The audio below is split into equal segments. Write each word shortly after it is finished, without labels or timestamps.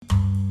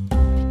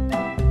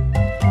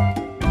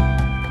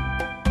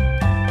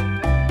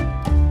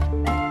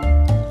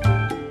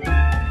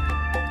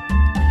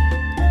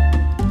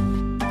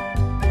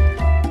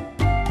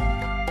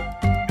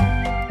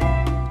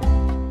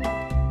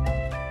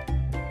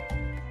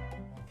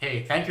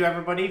Okay, thank you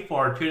everybody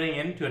for tuning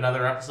in to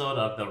another episode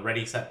of the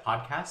Ready Set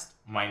podcast.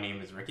 My name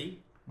is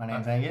Ricky. My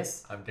name's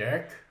Angus. I'm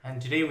Derek.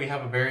 And today we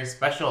have a very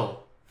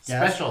special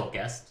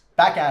guest.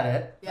 Back at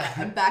it. Yeah,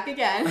 I'm back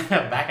again.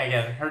 Back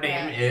again. Her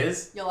name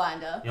is...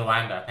 Yolanda.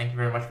 Yolanda. Thank you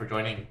very much for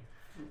joining.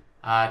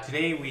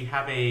 Today we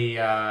have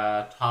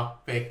a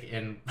topic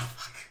in...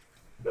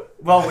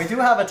 Well, we do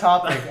have a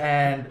topic,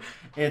 and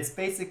it's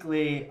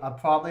basically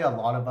probably a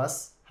lot of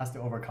us has to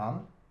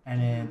overcome,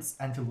 and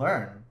to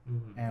learn.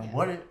 And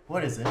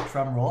what is it?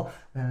 Drum roll.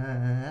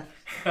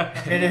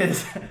 It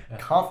is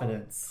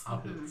confidence.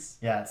 Confidence.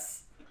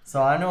 Yes.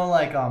 So I know,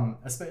 like,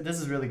 this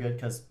is really good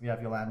because we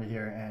have Yolanda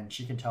here, and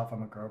she can tell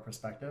from a girl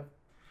perspective,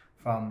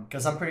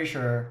 because I'm pretty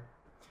sure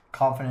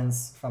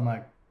confidence from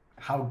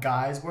how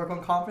guys work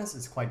on confidence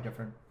is quite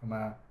different from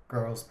a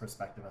girl's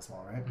perspective as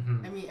well, right?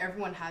 I mean,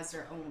 everyone has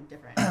their own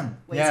different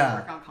ways to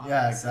work on confidence.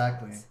 Yeah,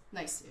 exactly. It's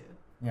nice too.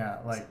 Yeah,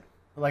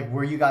 like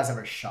were you guys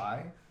ever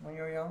shy when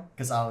you were young?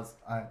 Because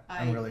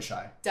I'm really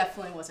shy.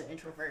 Definitely was an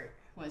introvert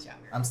when I was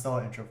younger. I'm still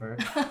an introvert.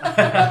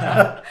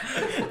 That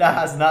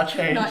has not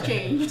changed. Not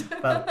changed.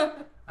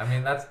 But I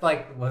mean, that's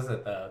like, was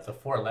it the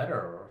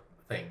 4-letter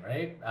thing,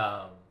 right?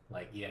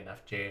 Like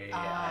ENFJ.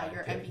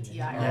 Your MBTI.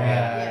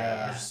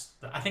 Yeah.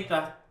 I think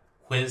that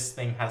quiz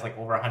thing has like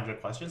over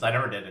 100 questions. I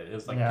never did it. It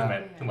was like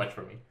too much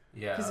for me.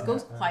 Yeah. Because it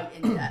goes quite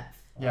in depth.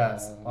 yeah,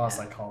 it's all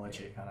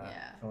psychology kind of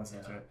goes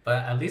into it.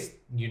 But at least,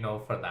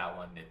 for that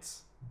one,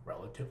 it's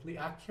relatively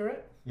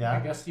accurate. Yeah. I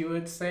guess you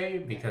would say,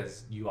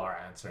 because you are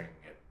answering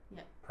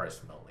it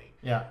personally.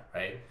 Yeah.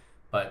 Right?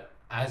 But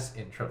as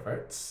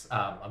introverts,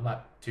 I'm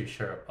not too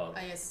sure about...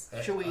 I guess,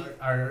 should we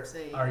are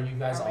you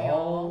guys are we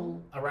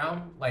all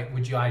around? Like,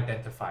 would you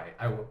identify...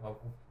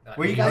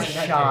 Were you guys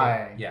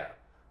shy? Yeah.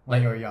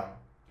 When you were young?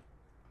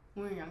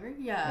 When we were younger?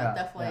 Yeah,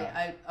 definitely.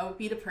 Yeah. I would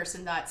be the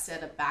person that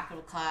sat at the back of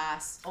the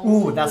class.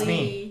 Ooh, that's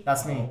me.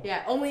 That's me.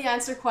 Yeah, only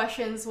answer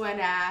questions when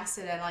asked,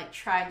 and then like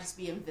try and just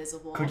be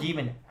invisible. Could you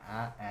even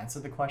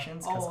answer the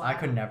questions? Because I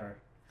could never.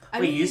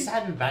 Wait, you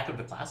sat in the back of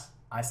the class?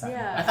 I sat.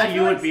 Yeah. I thought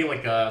you would be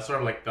like a sort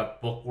of like the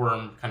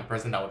bookworm kind of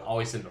person that would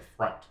always sit in the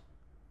front.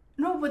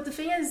 No, but the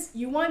thing is,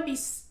 you want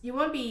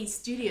to be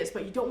studious,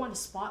 but you don't want a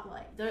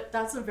spotlight.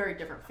 That's a very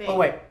different thing. Oh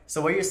wait, so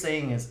what you're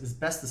saying is it's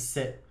best to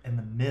sit in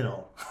the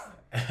middle.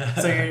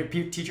 So your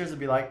teachers would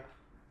be like,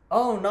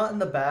 "Oh, not in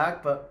the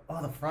back, but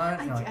the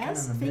front." I guess guess kind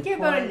of in the thinking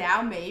about it midpoint.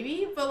 now,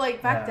 maybe, but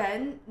like back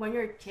then, when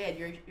you're a kid,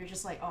 you're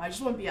just like, "Oh, I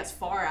just want to be as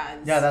far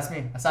as that's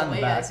me. I sat in the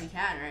away back. as you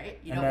can, right?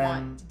 You And don't then-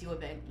 want to do a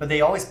bit." But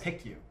they always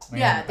pick you. when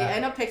you're in Yeah, the they back.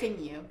 end up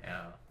picking you.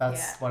 Yeah.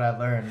 That's what I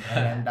learned,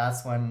 and then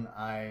that's when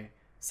I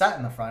sat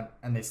in the front,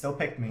 and they still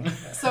picked me.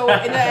 So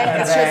in the end,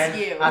 And it's then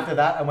just you. after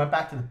that, I went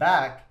back to the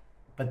back,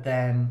 but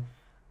then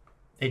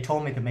they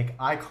told me to make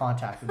eye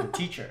contact with the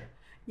teacher.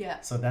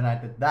 Yeah. So then I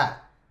did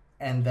that.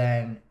 And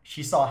then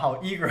she saw how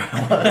eager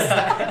I was,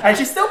 and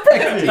she still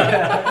picked me.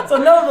 So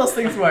none of those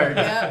things worked.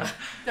 Yeah.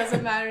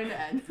 Doesn't matter in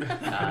the end. The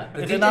It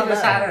did teacher not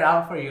just matter. had it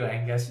out for you,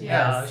 Angus.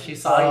 Yes. She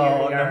So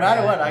saw your no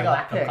matter what, I your got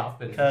lack of picked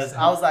confidence. because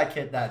I was that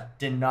kid that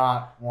did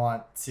not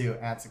want to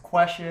answer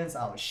questions.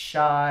 I was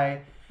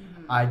shy.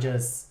 I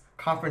just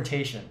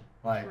confrontation.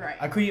 Like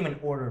I couldn't even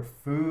order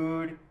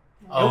food.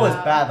 It was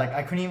bad. Like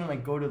I couldn't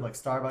even go to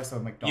Starbucks or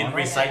McDonald's. You'd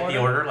recite the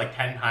order like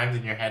 10 times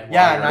in your head.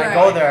 Yeah, and I Right,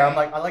 go there. right. I'm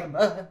like, I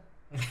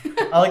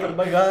like it,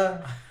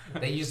 burger.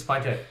 They used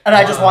punch it. And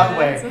I just walk Yeah.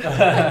 away. And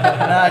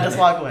then I just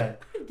walk away.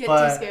 Get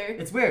But too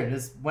scared. it's weird.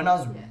 When I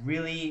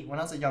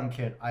was a young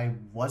kid, I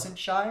wasn't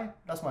shy.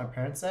 That's what my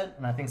parents said,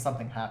 and I think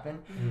something happened.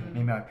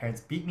 Maybe my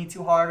parents beat me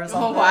too hard or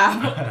something. Oh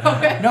wow.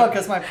 Okay. No,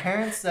 because my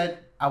parents said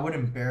I would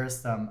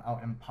embarrass them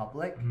out in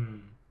public.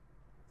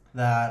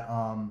 That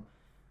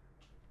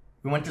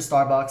we went to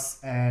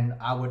Starbucks, and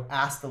I would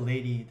ask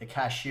the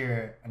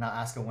cashier, and I'll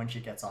ask her when she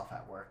gets off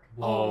at work.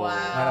 Oh wow.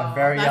 At a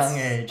very That's young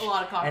age. A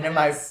lot of confidence. And then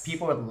my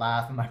people would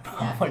laugh, and my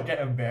mom would get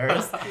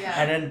embarrassed. Yeah.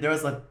 And then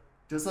there's a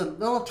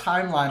little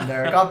timeline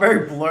there. It got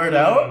very blurred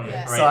out.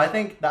 Yeah. So I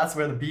think that's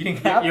where the beating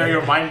happened.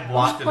 Your mind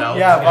blocked it out.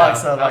 Yeah, blocked,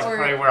 so, that's like-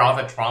 probably where all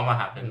the trauma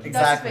happened.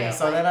 Exactly. fair.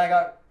 So then I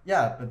got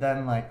but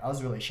then I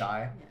was really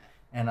shy,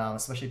 and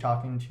especially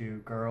talking to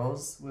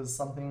girls was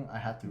something I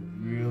had to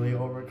really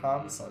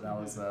overcome. So that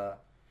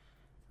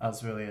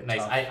was really a Nice.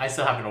 tough. I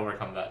still haven't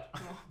overcome that.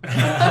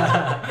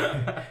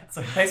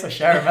 So thanks for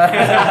sharing,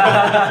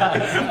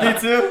 man. Me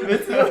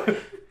too.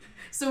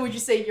 So would you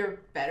say you're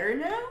better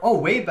now? Oh,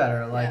 way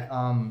better.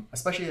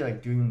 Especially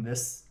doing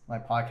this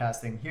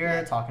podcasting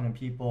here, talking to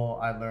people.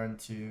 I learned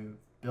to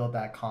build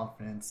that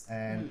confidence,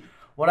 and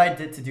what I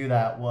did to do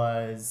that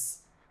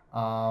was,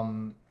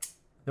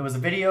 there was a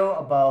video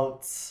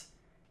about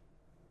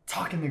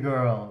talking to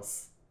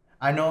girls.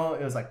 I know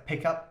it was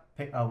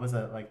was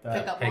it like the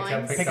Pickup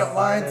lines. pickup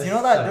lines? You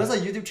know that there's a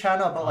YouTube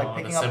channel about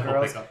picking up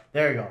girls. Pickup.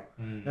 There you go.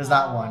 There's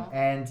that one.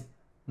 And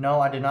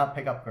no, I did not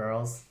pick up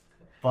girls,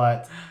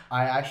 but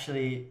I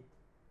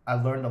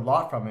learned a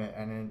lot from it,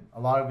 and then a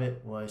lot of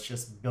it was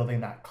just building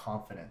that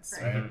confidence,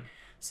 right?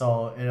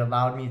 So it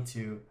allowed me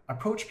to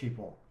approach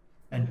people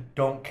and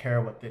don't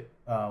care what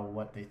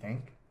they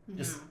think.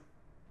 Just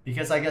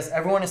because I guess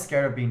everyone is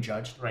scared of being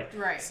judged. Right.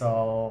 Right.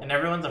 So And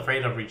everyone's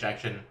afraid of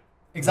rejection.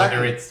 exactly.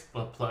 Whether it's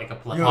like a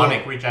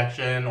platonic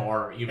rejection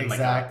or even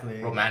Exactly.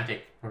 like a romantic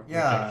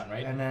Yeah, rejection,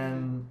 right? and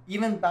then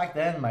even back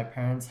then, my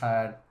parents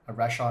had a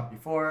restaurant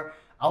before.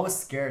 I was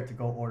scared to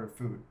go order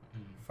food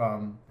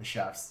from the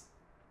chefs,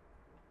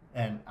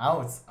 and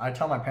I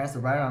tell my parents to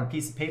write it on a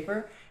piece of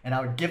paper, and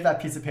I would give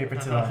that piece of paper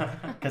to them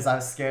because I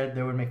was scared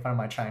they would make fun of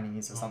my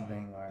Chinese or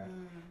something. Or,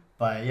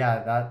 but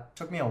yeah, that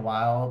took me a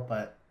while,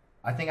 but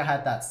I think I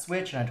had that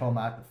switch, and I told them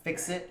I have to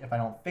fix it. If I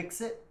don't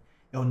fix it,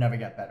 it'll never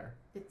get better.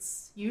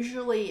 It's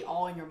usually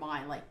all in your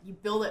mind. Like you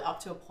build it up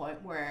to a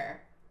point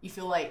where you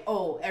feel like,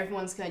 oh,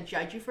 everyone's gonna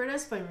judge you for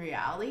this, but in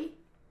reality,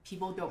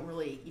 people don't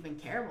really even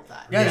care about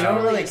that. Yeah, they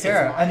don't really It's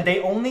care, mine. and they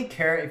only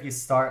care if you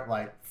start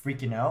like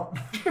freaking out.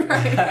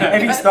 Right.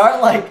 If you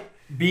start like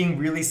being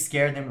really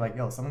scared, then be like,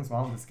 yo, something's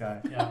wrong with this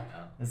guy. Yeah.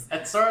 It's-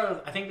 It's sort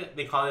of, I think that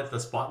they call it the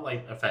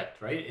spotlight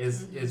effect, right?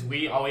 Is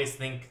we always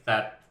think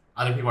that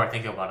other people are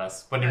thinking about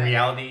us, but in Right.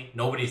 reality,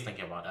 nobody's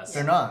thinking about us.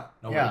 They're not.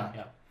 Nobody.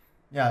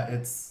 Yeah,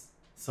 it's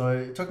so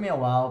it took me a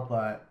while,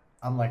 but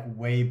I'm like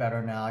way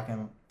better now. I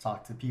can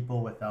talk to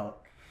people without,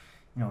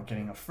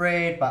 getting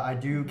afraid. But I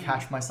do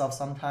catch myself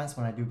sometimes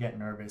when I do get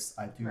nervous.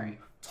 I do Right.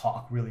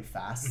 talk really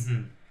fast,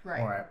 Mhm.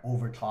 Right. or I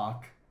over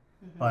talk.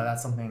 But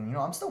that's something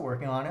I'm still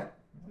working on it.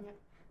 Yep.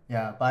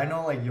 Yeah, but I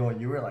know like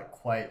you were like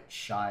quite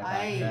shy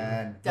back I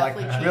then,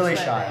 definitely like changed really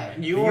my shy.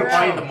 way. You You're were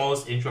probably out. the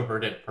most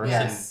introverted person.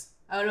 Yes.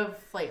 Out of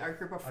like our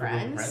group of Our group of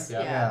friends, friends,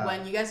 yeah. Yeah.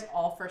 when you guys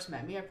all first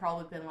met me, I've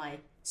probably been like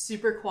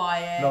super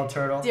quiet. No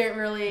turtle. Didn't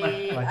really.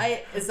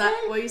 Is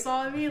that what you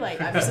saw in me? Like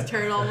I'm just a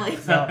turtle.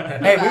 Like No.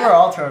 Hey, we were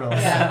all turtles.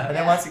 Yeah, And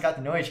then yeah. once we got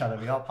to know each other,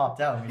 we all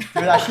popped out and we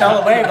threw that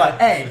shell away. But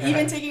hey,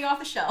 even taking off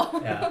the shell.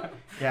 Yeah.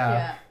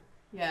 yeah.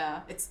 Yeah.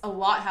 It's a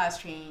lot has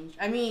changed.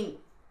 I mean,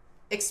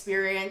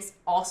 experience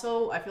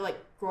also. I feel like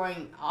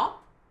growing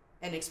up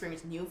and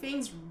experiencing new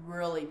things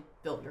really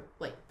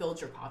builds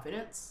your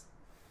confidence.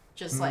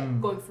 Just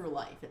like going through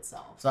life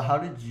itself. So how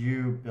did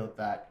you build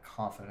that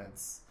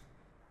confidence?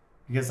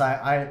 Because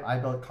I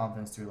built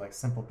confidence through like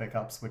simple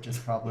pickups, which is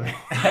probably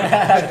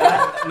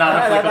Not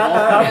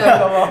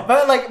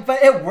applicable.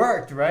 but it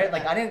worked, right?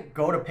 Like I didn't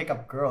go to pick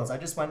up girls. I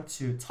just went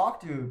to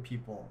talk to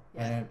people,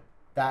 and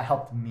that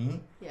helped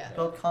me Yeah.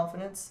 build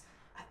confidence.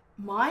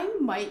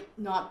 Mine might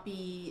not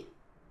be,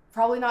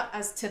 probably not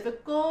as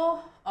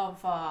typical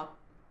of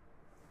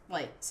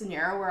like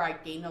scenario where I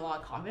gained a lot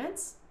of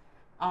confidence.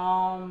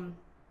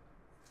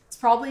 It's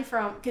probably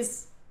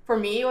because for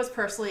me it was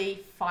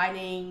personally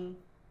finding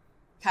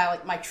kind of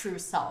like my true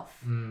self.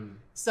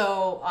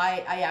 So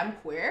I am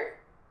queer.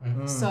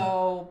 Mm.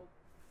 So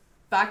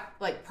back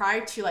like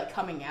prior to like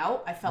coming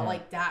out, I felt Yeah.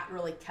 like that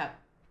really kept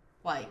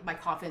like my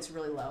confidence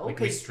really low. Like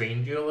 'cause-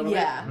 restrained you a little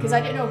yeah, because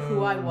I didn't know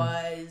who I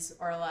was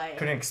or like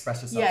Couldn't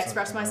express yourself. yeah, sort of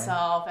express thing, right?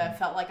 myself, and I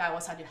felt like I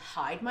always had to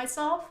hide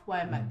myself when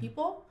I met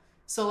people.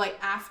 So like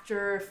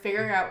after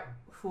figuring out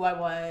who I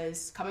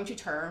was, coming to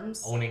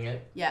terms, Owning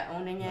it.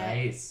 owning it,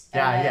 Nice. and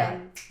Yeah, yeah.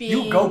 then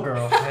being, You go,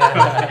 girl.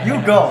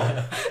 You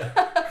go.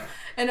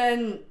 and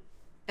then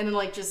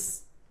like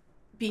just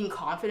being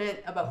confident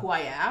about who I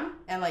am,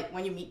 and like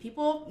when you meet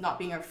people, not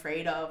being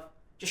afraid of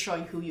just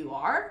showing who you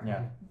are.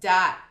 Yeah.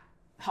 That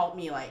helped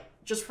me like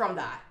just from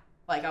that,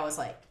 like I was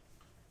like,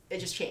 it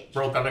just changed.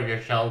 Broke out of your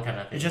shell kind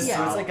of thing. It just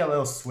Yeah. it was like a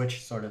little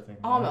switch sort of thing.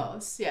 right?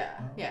 Almost, yeah,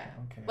 Oh, yeah.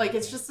 Okay. Like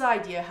it's just the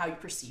idea how you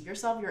perceive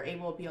yourself. You're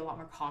able to be a lot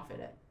more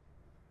confident.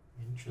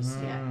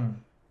 Interesting.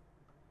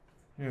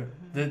 Yeah.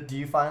 Do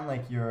you find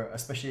like your,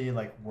 especially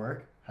like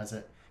work, has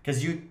it,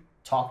 because you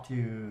talk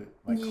to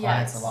like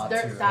clients a lot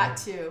there- too, that right?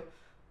 too.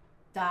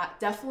 That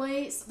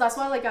definitely. That's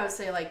why, like I would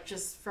say, like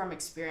just from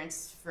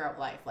experience throughout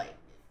life, like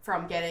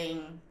from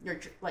getting your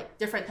like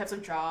different types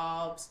of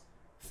jobs,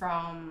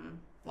 from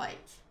like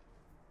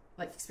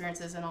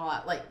experiences and all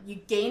that. Like you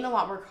gain a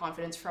lot more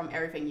confidence from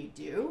everything you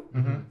do.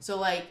 Mm-hmm. So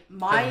like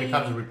Because it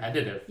becomes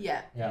repetitive.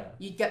 yeah, Yeah.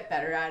 you get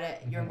better at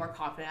it. You're more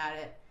confident at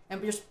it,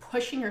 and just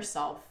pushing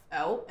yourself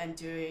out and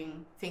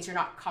doing things you're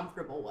not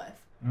comfortable with.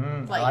 I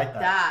Like, like that.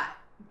 that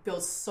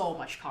builds so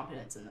much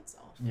confidence in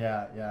itself.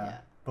 Yeah. Yeah.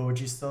 But would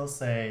you still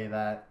say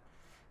that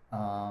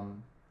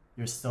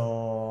you're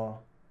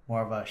still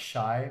more of a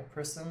shy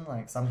person?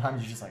 Like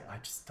sometimes you're just like, I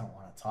just don't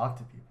want to talk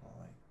to people.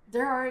 Like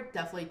There are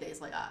definitely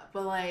days like that,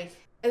 but like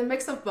a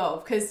mix of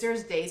both. Because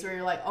there's days where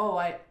you're like, oh,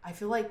 I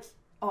feel like,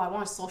 oh, I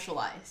want to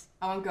socialize.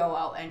 I want to go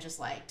out and just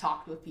like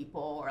talk with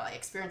people or like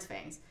experience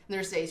things. And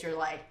there's days you're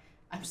like,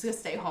 I'm just gonna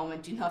stay home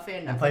and do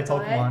nothing and play Netflix all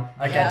day. Pokemon.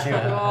 I get you.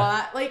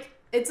 Like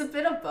it's a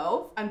bit of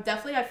both. I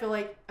feel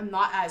like I'm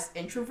not as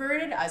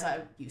introverted as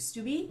I used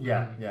to be.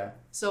 Yeah.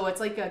 So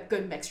it's like a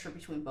good mixture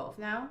between both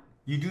now.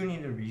 You do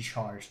need to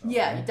recharge though.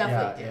 Yeah, right? you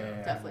definitely do.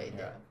 Definitely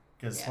do.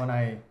 Because Yeah. when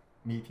I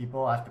meet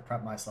people, I have to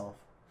prep myself.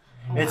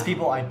 Oh, It's wow.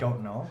 people I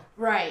don't know.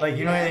 Right. Like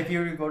you know, yeah. if you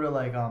were to go to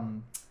like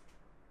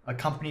a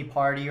company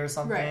party or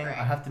something, Right.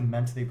 I have to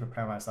mentally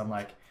prepare myself. I'm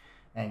like,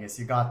 Angus,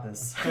 you got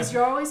this. Because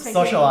you're always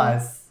thinking,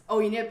 Socialize. oh,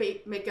 you need to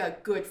make a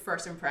good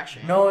first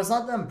impression. No, it's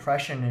not the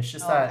impression. It's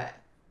just Oh, that okay.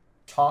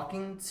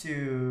 talking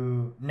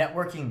to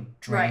networking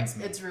drains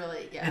me. It's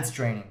really It's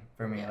draining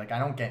for me. Yeah. Like I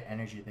don't get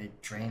energy. They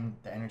drain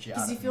the energy out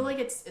of because me. you feel like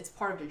it's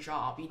part of the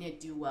job. You need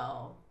to do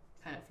well,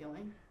 kind of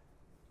feeling.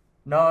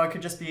 No, it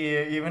could just be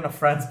even a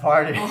friend's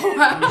party. You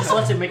just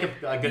want to make a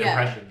good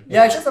impression.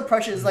 Yeah, it's just a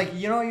pressure. It's like,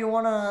 you know, you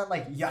wanna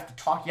like you have to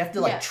talk. You have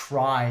to like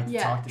try to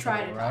talk to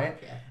people, right?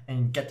 Yeah.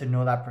 And get to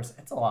know that person.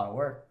 It's a lot of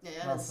work. Yeah,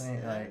 I'm not saying,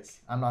 it like is.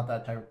 I'm not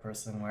that type of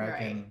person where I Right.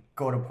 can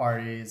go to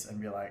parties and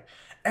be like,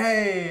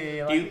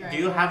 hey. Do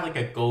you have like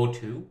a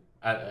go-to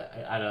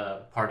at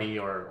a party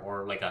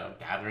or like a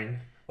gathering?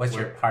 What's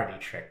your party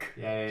trick?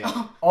 Yeah.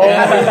 Oh, what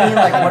do you mean?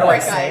 Like, what do I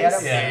Break say?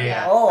 ice.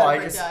 Yeah. Oh, gotta I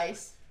break just- the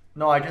ice.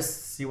 No, I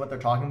just see what they're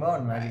talking about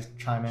and I Right. just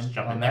chime in Just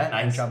jump on in there. that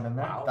and Nice. jump in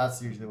there. Wow.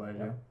 That's usually what I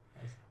do.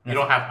 You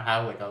don't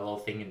have like a little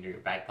thing in your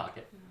back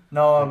pocket.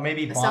 No,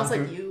 maybe It bond sounds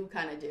through like you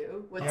kind of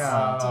do. Do you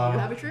Yeah.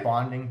 have a trick?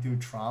 bonding through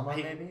trauma,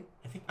 Hey. maybe.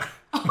 I think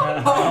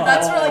Oh,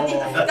 that's really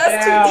deep.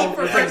 That's too deep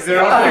for It's like first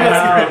zero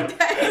time.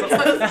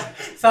 to Okay.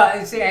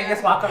 So see, I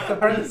guess walk up to the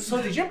person. So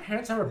did your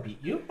parents ever beat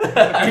you? Did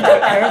your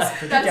parents,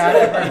 did your That's dad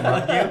really ever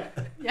love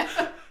you?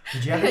 Yeah.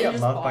 Did you ever You get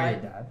just loved by your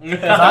bond.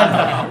 dad?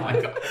 oh my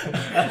god.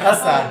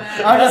 That's sad.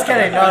 man. I'm just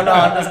kidding. No,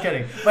 I'm just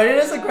kidding. But it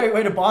is a great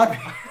way to bond.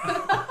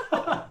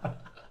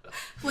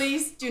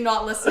 Please do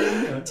not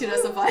listen to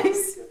this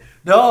advice.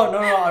 No,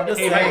 I'm just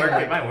Hey, it might saying. work.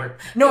 like- It might work.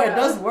 no, Yeah. it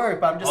does work,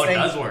 but I'm just Oh, it saying.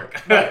 does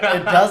work.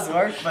 It does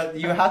work, but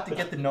you have to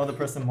get to know the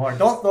person more.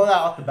 Don't throw that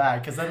off the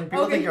bat, because then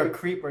people Okay. think you're a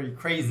creep or you're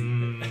crazy.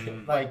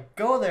 Mm. Like,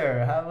 go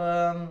there,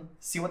 have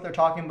see what they're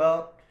talking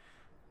about.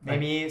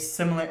 Maybe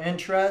similar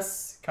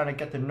interests, kind of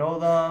get to know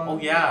them. Oh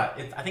yeah,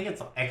 I think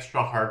it's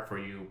extra hard for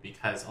you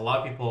because a lot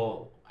of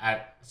people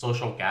at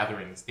social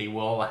gatherings they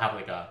will have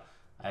like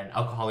an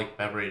alcoholic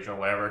beverage or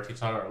whatever to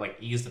sort of like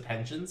ease the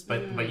tensions,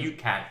 but you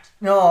can't.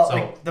 No, So-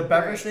 like the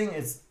beverage thing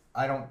is,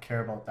 I don't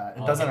care about that.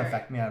 It doesn't Okay.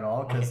 affect me at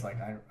all because like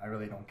I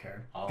really don't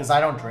care Oh. because I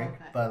don't drink,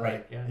 Okay. but Right,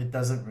 like yeah. it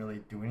doesn't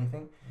really do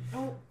anything.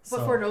 Oh, but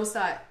So- for those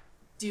that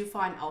do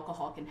find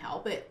alcohol can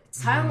help,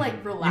 it's kind of like You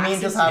relaxing.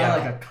 mean just having Yeah.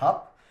 like a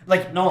cup?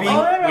 Like No, being,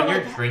 like, no, when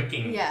like, you're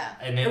drinking, yeah,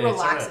 and it then it's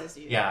sort of- relaxes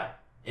you. Yeah,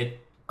 it.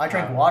 I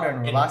drink um, water and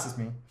it it- relaxes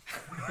me.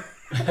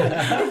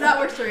 That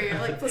works for you,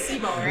 like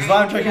placebo, right? That's why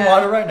I'm drinking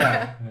water right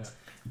now.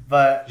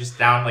 But Just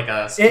down like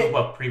a scoop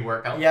of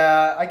pre-workout.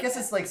 yeah, I guess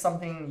it's like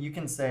something you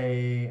can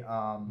say.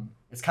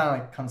 It's kind of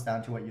like comes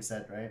down to what you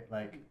said, right?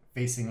 Like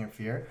facing your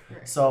fear.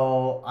 Right.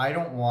 So I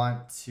don't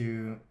want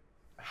to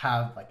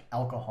have like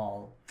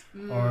alcohol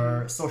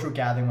or social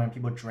gathering when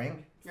people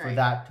drink for Right.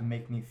 that to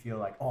make me feel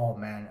like, oh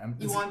man,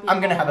 You want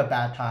I'm gonna people have a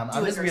bad time. Do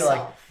I'm it just be like,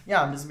 yourself.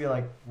 yeah, I'm just be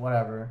like,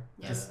 whatever.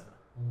 Yeah. Just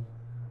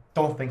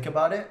don't think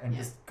about it and Yeah.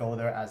 just go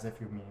there as if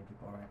you're meeting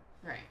people, right?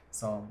 Right.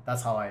 So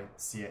that's how I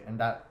see it, and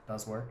that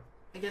does work.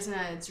 I guess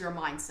it's your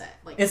mindset.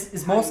 Like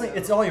It's how mostly you-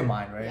 it's all your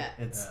mind, right? Yeah.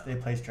 It's Yeah. they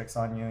play tricks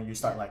on you. You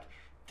start Yeah. like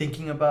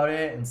thinking about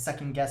it and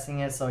second guessing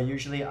it. So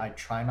usually I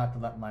try not to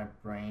let my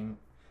brain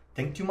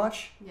think too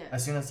much. Yeah.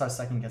 As soon as I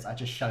second guess, I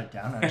just shut it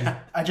down.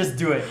 I just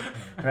do it,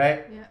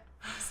 right? Yeah.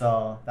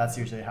 So that's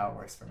usually how it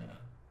works for me.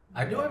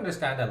 I do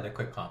understand that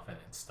liquid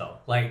confidence though.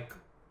 Like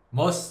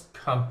most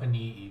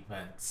company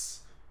events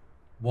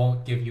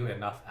won't give you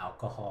enough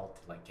alcohol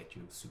to like get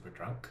you super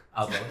drunk.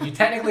 Although you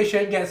technically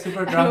should get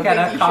super drunk don't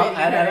at think a you should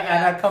either,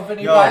 at a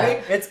company Yo, party.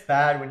 it's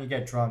bad when you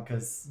get drunk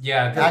because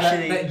Yeah,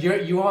 Actually-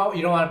 actually, you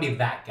don't want to be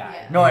that guy.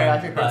 Yeah. no, it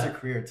actually hurts But- your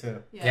career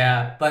too.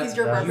 Yeah, but Because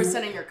you're you-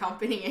 representing your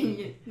company,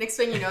 and next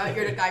thing you know,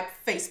 you're the guy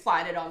face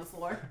planted on the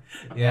floor.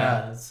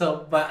 Yeah.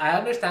 So, but I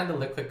understand the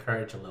liquid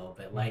courage a little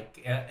bit. Like,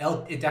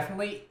 it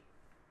definitely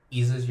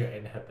eases your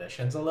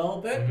inhibitions a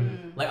little bit.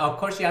 Mm. Like, of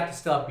course, you have to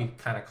still be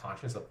kind of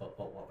conscious of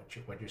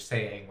what you're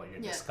saying, what you're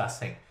Yeah.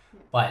 discussing. Yeah.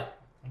 But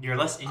You're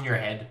less in your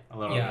head a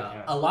little bit.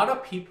 yeah, a lot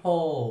of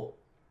people,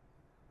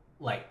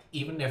 like,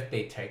 even if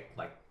they take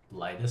like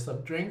lightest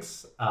of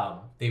drinks,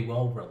 they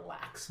will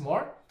relax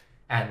more,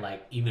 and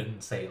like even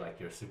say like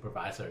your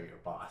supervisor or your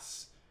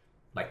boss,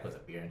 like with a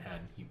beer in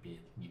hand,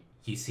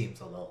 he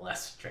seems a little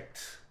less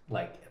strict,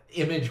 like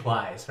image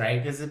wise,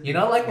 right? Is it- You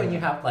know, like when you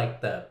yeah. have like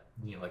the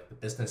like the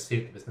business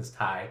suit, the business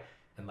tie,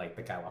 and like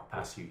the guy walk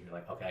past you, you're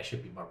like, okay, I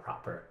should be more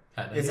proper.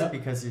 Kind of. Is deal. it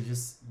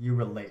because you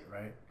relate,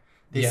 right?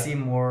 They Yeah. seem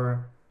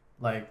more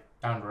like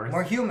Down to earth.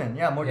 more human,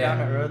 yeah, more Yeah. down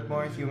to earth,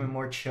 more human,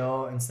 more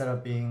chill instead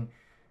of being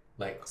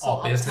like So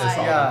all business uptight.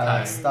 all yeah, the time?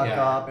 like stuck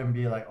yeah. up and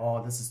be like,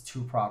 oh, this is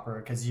too proper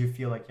because you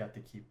feel like you have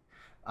to keep.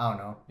 I don't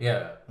know.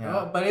 Yeah. Yeah.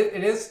 Well, but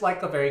it is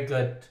like a very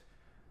good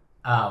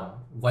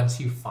once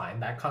you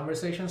find that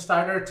conversation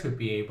starter to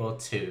be able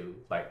to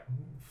like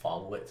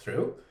follow it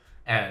through,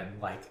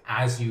 and like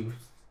as you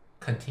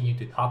continue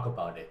to talk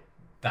about it,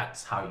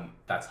 that's how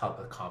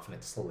the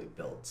confidence slowly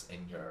builds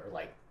in your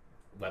like,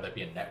 whether it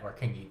be a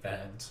networking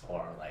event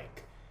or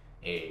like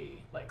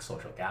a like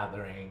social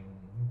gathering,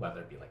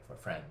 whether it be like for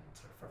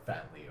friends or for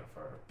family or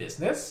for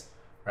business,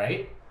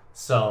 right?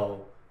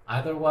 So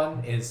either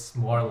one is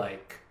more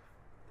like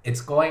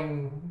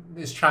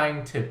is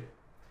trying to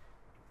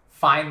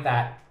find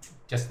that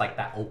just like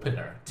that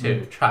opener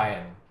to try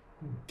and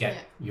get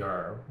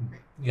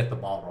get the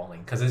ball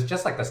rolling, because it's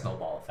just like the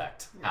snowball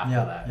effect after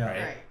Yeah, that, yeah.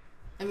 right? Right.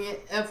 I mean,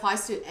 it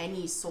applies to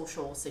any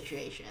social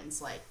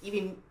situations. Like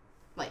even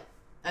like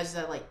as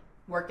I said, like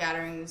work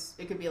gatherings.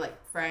 It could be like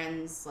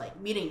friends, like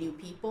meeting new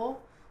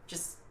people,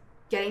 just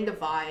getting the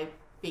vibe,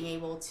 being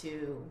able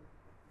to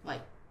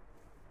like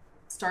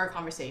start a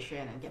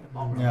conversation and get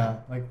involved. Yeah,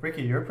 like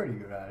Ricky, you're pretty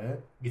good at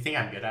it. You think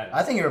I'm good at it?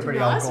 I think you're pretty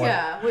To be honest,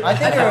 outgoing. yeah. I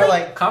think you're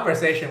like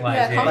Conversation wise,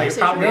 Yeah, yeah, you're probably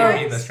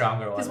conversation-wise, the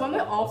stronger one. Because when we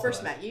of all both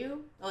first of us. met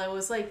you, like, it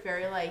was like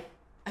very like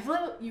I feel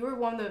like you were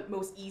one of the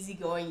most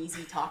easygoing,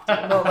 easy to talk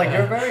to. no, like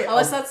you're very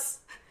Unless that's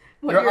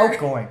what you're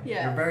outgoing.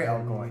 Yeah. You're very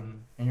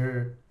outgoing, and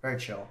you're very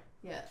chill.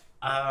 Yeah.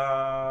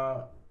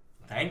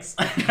 Thanks.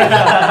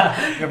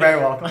 You're very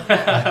welcome.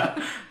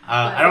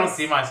 I don't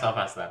see myself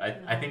as that.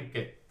 I think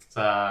it's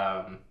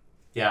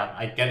yeah,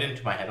 I get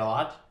into my head a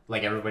lot,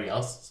 like everybody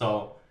else.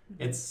 So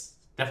it's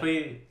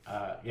definitely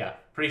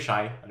pretty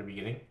shy at the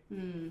beginning.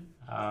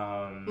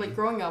 Like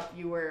growing up,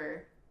 you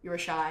were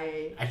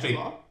shy. Actually, as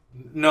well?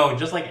 no,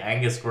 just like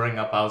Angus growing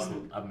up, I was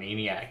a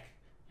maniac,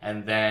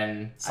 and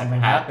then Something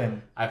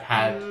happened. I've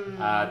had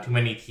too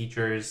many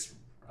teachers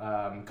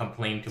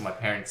complain to my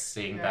parents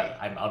saying that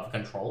I'm out of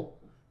control.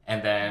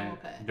 And then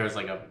there's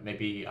like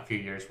maybe a few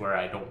years where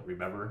I don't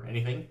remember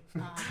anything.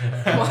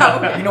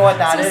 Wow. You know what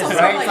that So is, some right?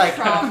 sort of, It's like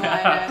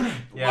trauma.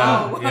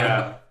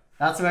 Yeah.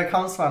 that's where it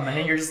comes from, and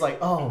then you're just like,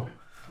 oh,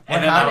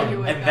 And what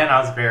happened? I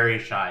was very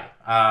shy.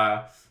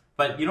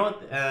 But you know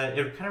what?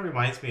 It kind of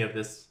reminds me of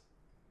this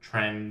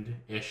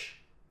trend-ish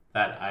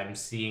that I'm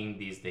seeing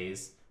these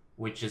days,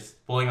 which is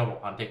blowing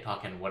up on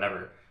TikTok and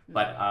whatever.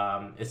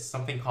 But it's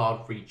something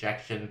called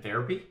rejection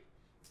therapy.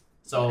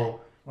 So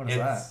What is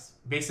that?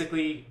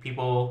 basically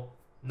people,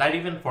 not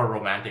even for a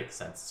romantic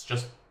sense, it's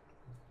just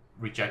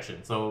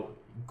rejection. So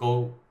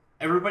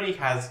everybody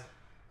has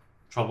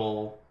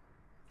trouble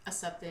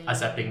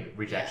accepting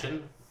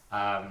rejection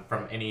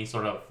from any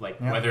sort of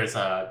whether it's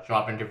a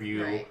job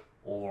interview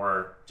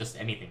or just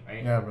anything,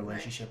 right? Yeah,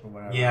 relationship or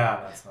whatever.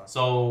 Yeah. That stuff.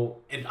 So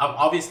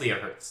obviously it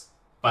hurts,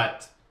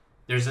 but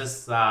there's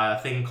this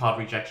thing called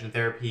rejection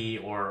therapy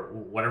or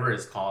whatever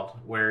it's called,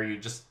 where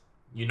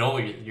you know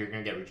you're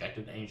gonna get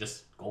rejected and you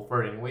just go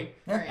for it anyway.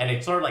 Yeah. And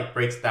it sort of like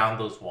breaks down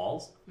those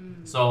walls.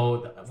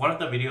 So one of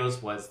the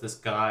videos was this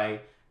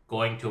guy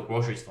going to a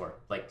grocery store,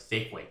 like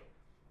Safeway,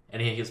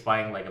 and he was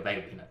buying like a bag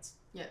of peanuts.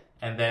 Yeah.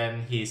 And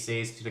then he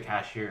says to the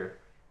cashier,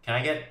 "Can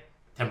I get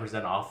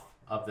 10% off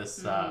of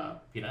this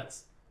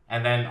peanuts?"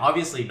 And then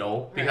obviously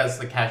no, because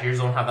the cashiers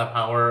don't have that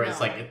power. No.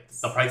 It's like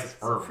the price is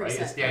firm, right?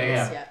 Preset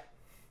Yeah. price,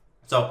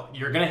 So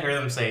you're gonna hear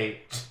them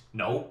say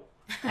no,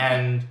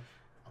 and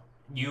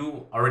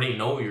you already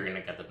know you're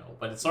gonna get the no,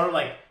 but it's sort of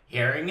like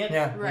hearing it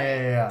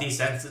Yeah.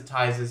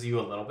 desensitizes you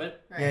a little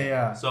bit. Right.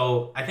 Yeah.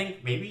 So I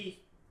think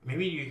maybe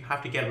you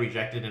have to get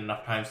rejected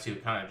enough times to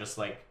kind of just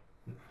like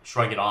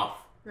shrug it off.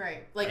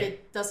 Right. Like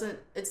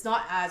it's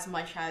not as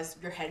much as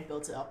your head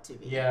builds it up to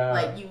be. Yeah.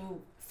 Like you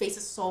face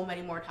it so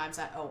many more times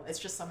that it's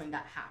just something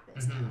that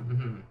happens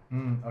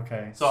now.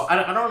 Okay. So I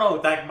don't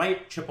know, that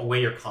might chip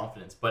away your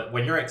confidence, but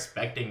when you're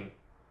expecting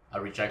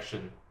a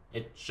rejection,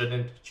 it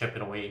shouldn't chip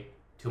it away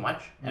too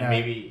much, and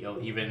maybe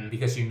you'll even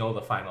because you know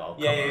the final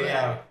outcome.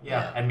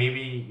 Yeah. And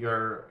maybe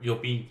you'll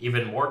be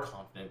even more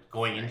confident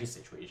going into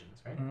situations,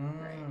 right?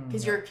 Right.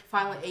 Because you're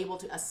finally able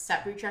to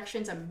accept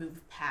rejections and move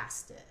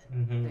past it.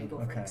 Then go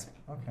for the next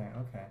thing.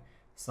 Okay.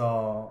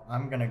 So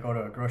I'm gonna go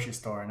to a grocery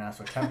store and ask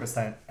for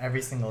 10%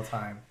 every single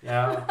time.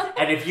 Yeah.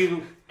 And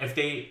if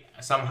they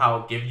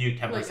somehow give you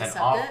 10% accept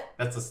off, it?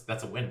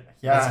 that's a win.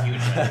 Yeah. That's a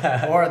huge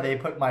win. Or they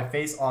put my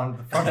face on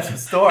the front of the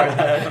store.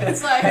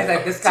 It's like, It's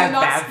like, this guy's do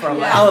not- bad for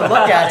life. I would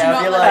look at it Do and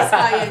not be let like, this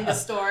guy in the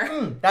store.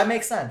 that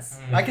makes sense.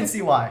 I can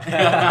see why.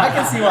 I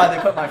can see why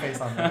they put my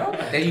face on there.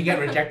 Okay. Then you get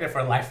rejected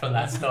for life from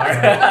that store.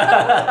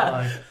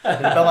 Like,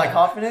 did it build my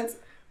confidence?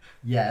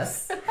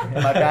 Yes. Am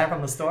I banned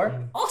from the store?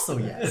 Also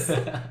yes.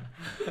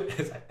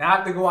 It's like, now I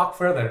have to go walk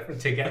further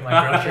to get my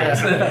groceries.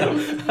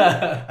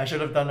 I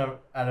should have done it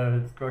at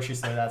a grocery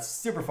store that's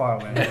super far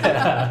away.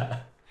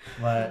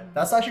 But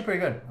that's actually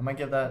pretty good. I might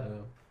give that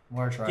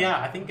more a try. Yeah,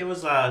 I think it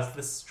was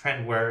this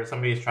trend where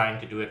somebody's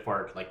trying to do it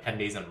for like 10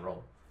 days in a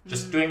row.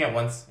 Just doing it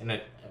once in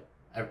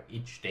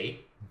each day,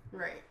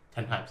 Right.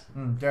 10 times.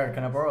 Derek,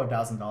 can I borrow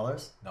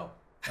 $1,000? No.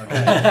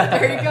 Okay.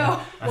 There you go.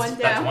 One That's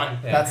down. one.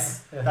 Yeah. That's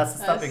the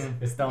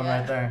stepping stone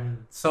right there.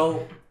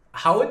 So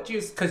how would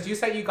you, because you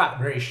said you got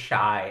very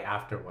shy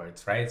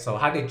afterwards, right? So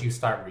how did you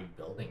start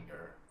rebuilding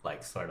your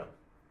sort of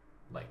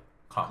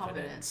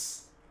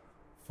confidence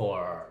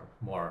for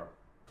more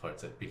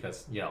towards it?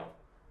 Because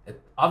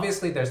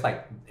obviously there's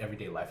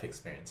everyday life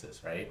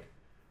experiences, right?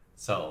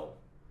 So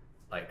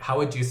how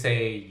would you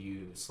say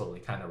you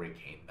slowly kind of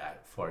regained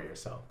that for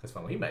yourself? Because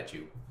when we met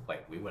you,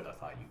 we would have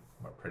thought you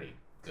were pretty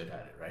good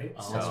at it, right?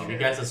 So you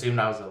guys assumed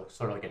I was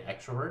sort of like an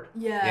extrovert?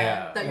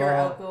 Yeah. That you're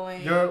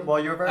outgoing. You're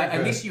very At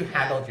good. least you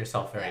handled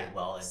yourself very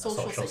well in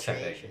Social the social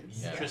setting.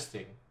 situations. Yeah.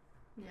 Interesting.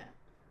 Yeah.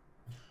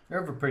 You're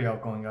a pretty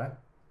outgoing guy.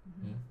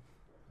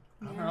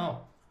 I don't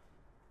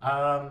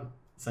know.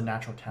 It's a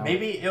natural talent.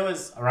 Maybe it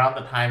was around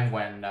the time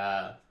when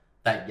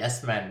that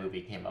Yes Man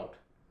movie came out.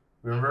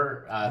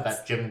 Remember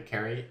that Jim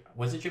Carrey?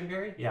 Was it Jim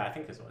Carrey? Yeah, I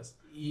think this was.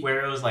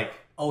 Where it was like...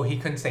 Oh, he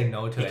couldn't say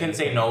no to anything. He couldn't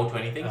say no to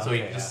anything, so he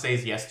just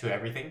says yes to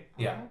everything.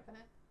 Yeah. Okay.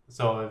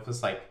 So it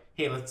was like,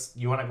 hey,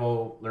 you want to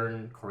go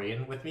learn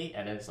Korean with me?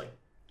 And it's like,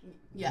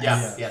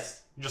 Yes.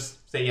 yes.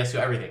 Just say yes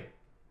to everything.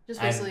 Just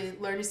basically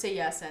learn to say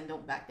yes and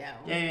don't back down.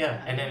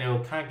 Yeah. And then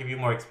it'll kind of give you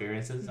more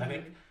experiences, I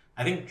think.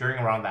 I think during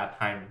around that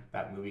time,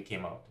 that movie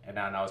came out, and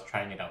then I was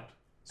trying it out.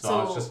 So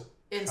I was just...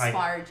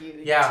 inspired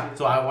you. Yeah,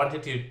 so I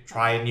wanted to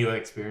try new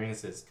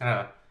experiences.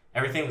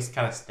 Everything was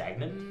kind of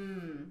stagnant.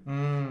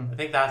 I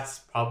think that's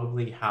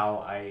probably how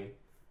I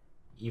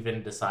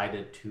even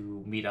decided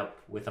to meet up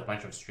with a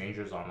bunch of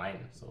strangers online.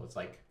 So it's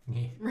like...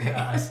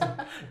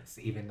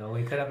 Even though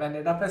we could have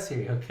ended up as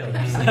serial killers.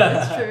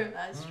 That's true.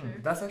 That's true.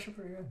 That's actually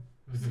pretty good.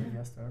 Say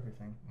yes to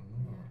everything.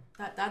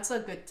 That's a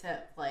good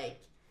tip.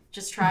 Like,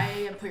 just try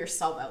and put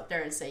yourself out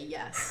there and say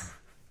yes.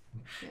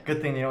 Yeah.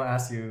 Good thing they don't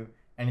ask you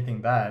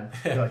anything bad.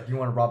 They're like, you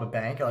want to rob a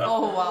bank? You're like,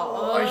 oh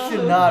wow! I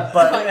should not,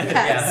 but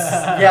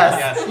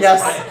yes.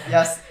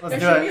 Let's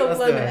do it. Let's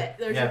do it.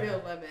 There should be a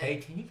limit. Hey,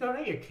 can you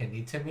donate your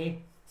kidney to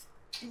me?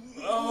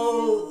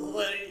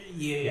 Oh,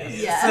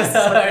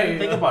 yes.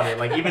 Think about it.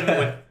 Like, even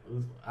with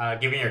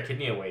giving your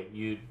kidney away,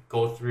 you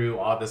go through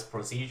all this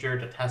procedure,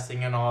 the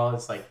testing and all.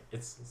 It's like,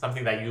 it's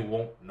something that you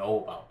won't know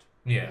about.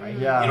 Yeah. Right?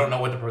 Yeah. You don't know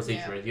what the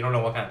procedure is. You don't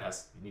know what kind of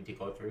tests you need to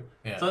go through.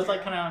 Yeah. So it's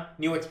like kind of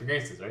new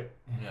experiences, right?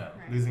 Yeah.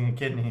 Right. Losing a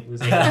kidney.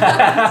 Losing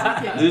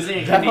a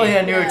kidney. Definitely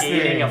a new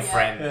Gaining experience. a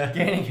friend.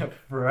 Gaining a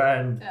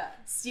friend. Yeah.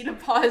 See the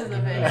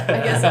positive. I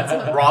guess that's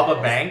what Rob it a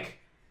is. bank.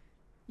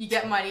 You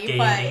get money, Gain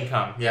but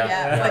income. but you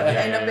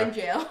end up in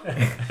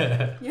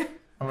jail. Yeah.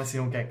 Unless you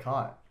don't get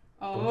caught.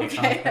 Oh, Don't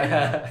get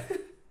okay.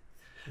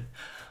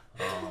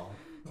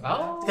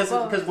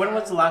 Because when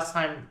was the last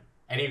time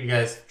any of you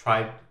guys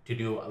tried to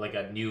do like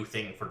a new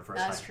thing for the first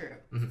That's time?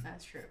 true. Mhm.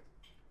 That's true.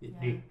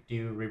 Do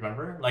you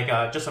remember? Like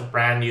just a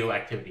brand new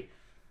activity.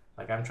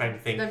 Like I'm trying to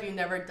think. Have you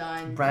never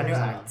done Brand new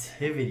yourself?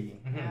 activity.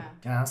 Mhm. Yeah.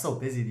 Damn, I'm so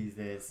busy these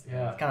days.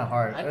 Yeah. It's kind of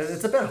hard.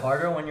 It's a bit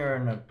harder when you're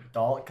an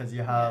adult because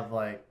you have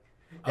like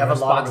you A have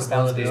a lot of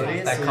responsibilities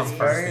responsibilities. that so come it's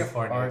first very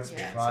before hard the to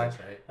experiences,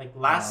 try. right? Like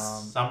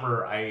last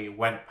summer, I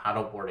went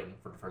paddleboarding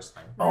for the first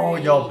time. Oh,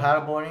 yo,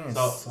 paddleboarding is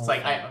So so it's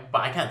like fun.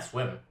 but I can't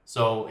swim.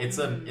 So it's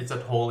a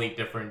totally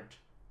different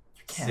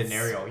can't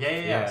scenario.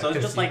 Yeah. So it's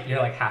 'cause just like you're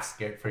like half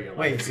scared for your life.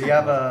 Wait, so you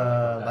have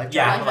a life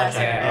yeah, jacket? Life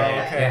like, jacket.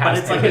 yeah. Okay. But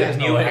it's like There's a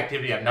no new way.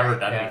 activity I've never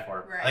done Yeah.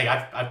 before. Right. Like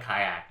I've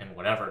kayaked and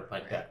whatever,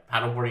 but Right.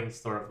 paddleboarding is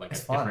sort of like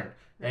It's a fun. different.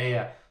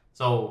 Yeah.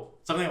 So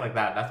something like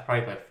that. That's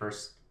probably the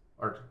first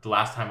or the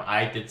last time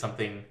I did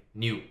something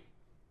new,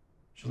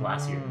 which was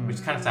last year, which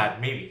is kind of sad.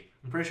 Maybe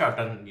I'm pretty sure I've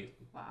done new,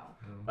 Wow.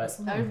 but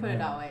Let me put it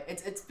that way.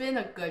 It's been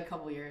a good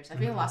couple years. I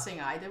think the last thing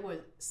I did was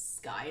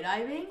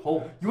skydiving.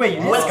 oh, Wait, you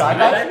did What?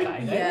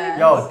 skydiving? Yeah.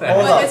 Yo, What the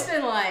hold hell? up. But it's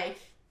been like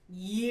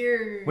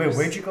years. Wait,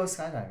 where'd you go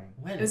skydiving?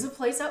 when? There's a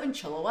place out in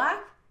Chilliwack.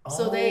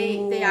 So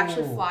they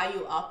actually Oh. fly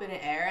you up in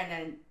the air and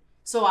then.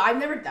 So I've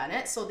never done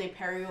it. So they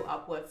pair you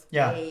up with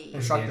Yeah, a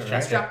instructor, right?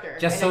 instructor.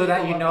 Just and so then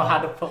that go you up know on- how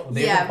to pull, where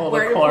the to cord. pull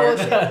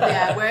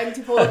where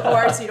to pull the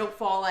cord so you don't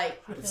fall like.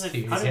 How did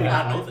Yeah. we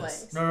not know all over the this?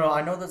 place. No,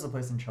 I know there's a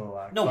place in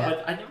Chilliwack. No, but-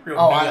 but I never knew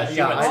Oh, that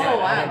she went I Oh didn't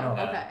wow.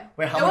 know. Okay.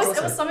 Wait, how it much was was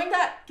it was it? something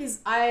that because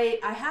I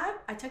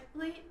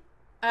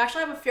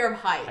actually have a fear of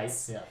heights.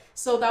 Heights, yeah.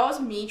 So that was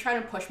me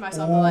trying to push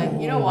myself to like,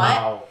 you know what?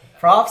 Wow.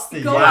 Props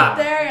to Go you. up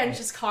there and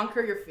just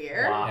conquer your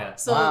fear. Wow. Yeah.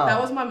 So Wow. that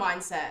was my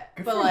mindset.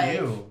 Good but for like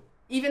you.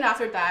 even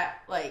after that,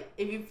 like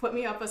if you put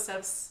me up a set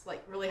of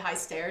like really high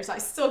stairs, I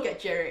still get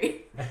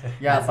jittery.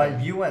 Yeah,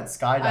 but you went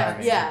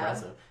skydiving. yeah.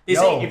 Impressive. They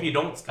Yo. say if you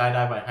don't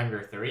skydive at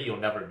 130, you'll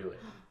never do it.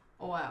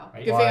 Oh wow.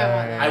 Right? Good thing I won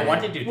Why? that. I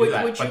wanted to do Would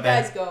that, you but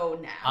then guys go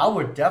now? I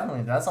would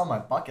definitely. That's on my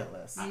bucket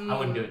list. I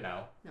wouldn't do it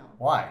now No.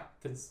 Why?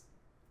 because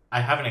I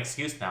have an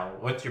excuse now.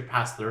 Once you're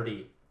past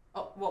 30,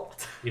 Oh well.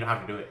 you don't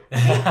have to do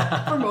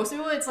it. For most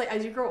people, it's like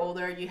as you grow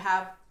older, you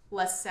have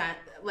less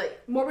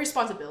like more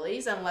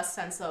responsibilities and less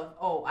sense of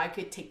I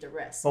could take the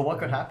risk. But what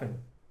could happen?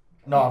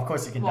 No, of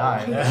course you can Well,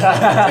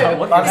 die.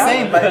 What But I'm can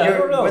saying, happen? but I don't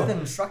you're know. with an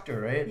instructor,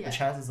 right? Yeah. The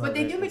chances of But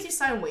they it do make is- you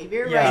sign a waiver,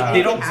 Yeah. right? They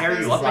Anything don't pair you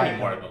happens, up like-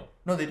 anymore though.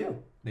 No, they do.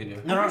 They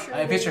do. No, sure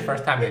If it's your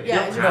first time, they do.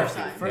 Yeah, it's your have first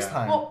to. time. First Yeah.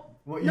 time. Well,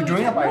 Well, no, you're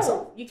doing you it by can't-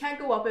 yourself. No, you can't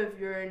go up if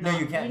you're not. No,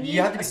 you can't. You need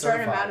You have to be a certain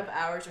certified. amount of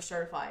hours you're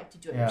certified to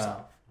do it Yeah.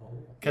 yourself.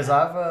 Because I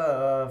have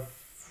a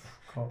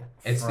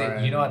It's the,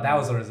 friend. you know what? That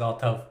was a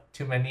result of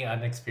too many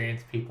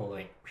unexperienced people.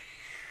 Like,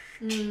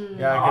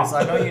 Yeah, because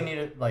I know you need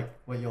it, like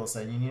what you'll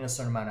say. You need a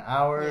certain amount of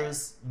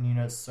hours. You need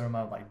a certain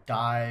amount of like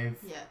dive.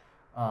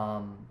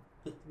 Yeah.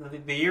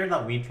 The year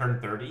that we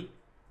turned 30,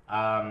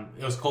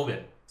 it was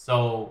COVID.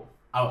 So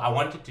I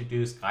wanted to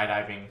do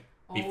skydiving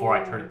before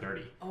I turned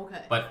 30.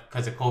 Okay. But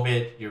because of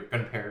COVID, you're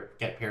going to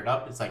get paired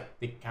up. It's like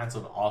they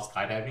canceled all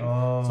skydiving.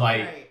 Oh. So I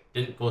Right.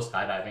 didn't go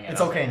skydiving.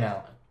 It's okay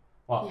now.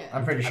 Well, Yeah.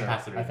 I'm pretty I sure.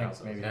 passed it I right think now,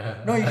 so maybe. Yeah.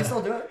 No, you can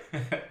still do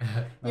it.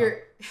 No.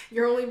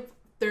 You're only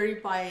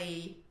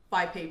 30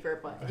 by paper,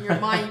 but in your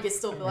mind you can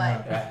still be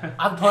like, Yeah.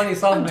 I'm 20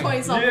 something. I'm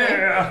 20 something.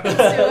 Yeah.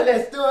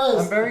 Let's do it.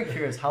 I'm very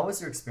curious. How was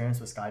your experience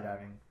with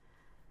skydiving?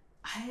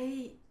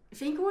 I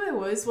think what it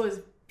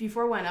was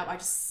before I went up, I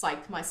just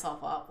psyched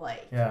myself up.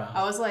 Like,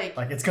 I was like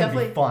it's gonna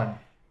be fun.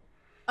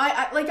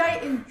 I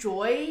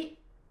enjoy.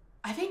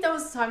 I think that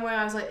was the time when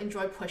I was like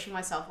enjoy pushing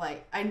myself.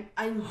 Like I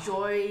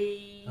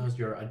enjoy. That was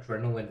your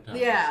adrenaline time.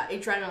 Yeah,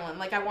 adrenaline.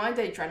 Like I wanted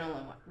the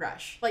adrenaline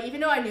rush. Like even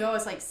though I knew I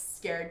was like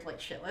scared like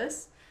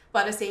shitless,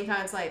 but at the same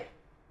time it's like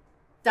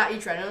that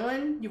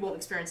adrenaline you won't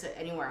experience it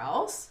anywhere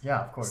else.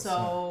 Yeah, of course.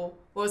 So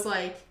it was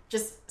like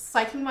just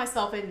psyching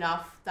myself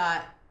enough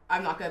that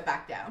I'm not gonna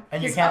back down.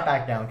 And you can't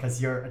back down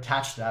because you're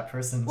attached to that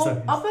person. Well,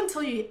 so up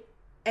until you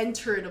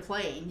enter the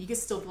plane, you can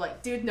still be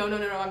like, dude, no,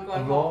 I'm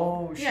going home.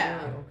 Oh, shit.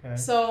 Yeah. Okay.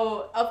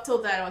 So up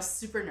till then, I was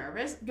super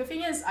nervous. Good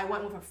thing is, I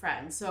went with a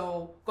friend.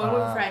 So going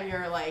with a friend,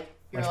 you're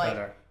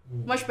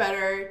much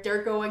better.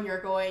 They're going,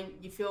 you're going.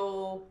 You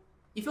feel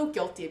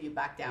guilty if you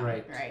back down,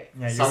 right?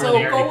 Yeah. So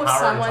go with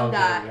someone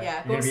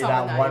that, go with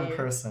someone that one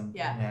person.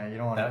 Yeah. Yeah. You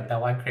don't want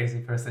that one crazy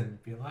person.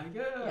 You'd be like,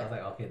 I was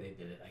like, okay, they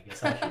did it. I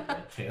guess I should do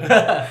it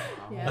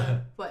too. Yeah.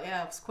 But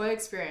yeah, it was quite an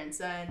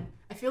experience, and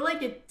I feel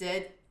like it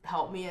did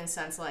help me in a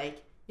sense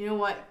like, you know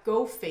what,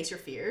 go face your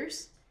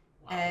fears.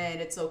 Wow.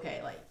 And it's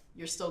okay, like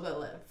you're still gonna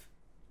live.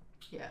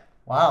 Yeah.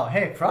 Wow,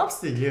 hey, props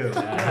to you.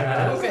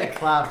 Yeah. Okay,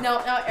 clap.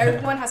 Now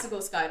everyone has to go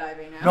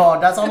skydiving now.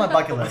 No, that's on my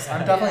bucket list.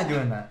 I'm definitely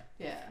doing that.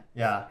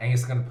 Yeah. And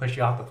he's gonna push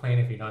you off the plane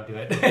if you don't do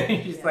it.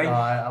 He's like, no,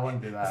 I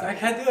wouldn't do that. I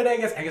can't do it. I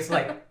guess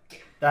like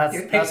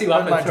it picks you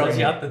up and throws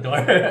you out the door.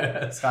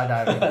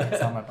 Skydiving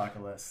is on my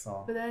bucket list.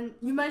 So. But then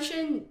you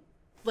mentioned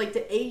like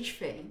the age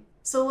thing.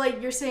 So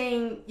like you're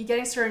saying you're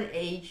getting a certain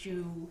age,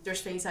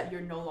 there's things that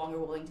you're no longer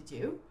willing to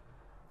do.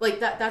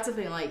 Like that's the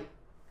thing. Like,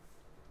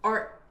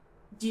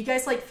 do you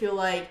guys like feel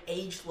like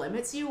age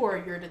limits you, or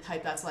you're the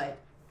type that's like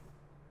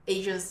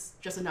age is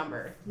just a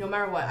number. No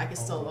matter what, I can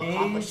still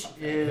accomplish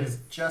something. Age is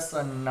just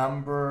a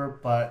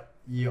number, but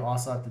you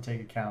also have to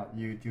take account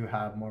you do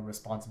have more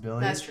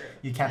responsibilities. That's true.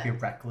 You can't be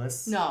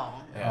reckless. No.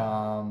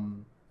 Yeah.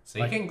 So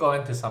you can go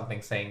into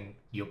something saying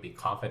you'll be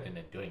confident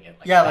in doing it.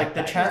 Like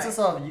the chances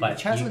of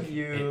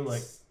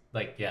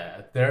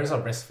there's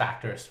a risk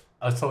factors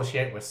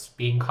associated with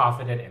being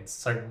confident in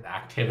certain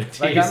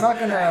activities. Like I'm not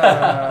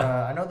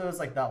gonna. I know there was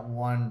like that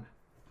one,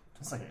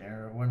 just like an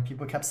era when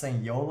people kept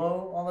saying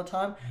YOLO all the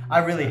time. I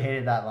really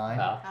hated that line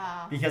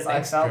because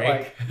Thanks, I felt Drake.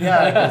 like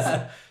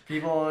because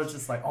people are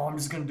just like, oh, I'm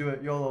just gonna do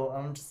it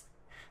YOLO.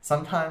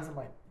 Sometimes I'm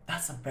like,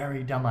 that's a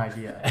very dumb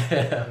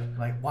idea.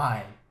 Like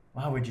why?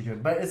 Why would you do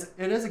it? But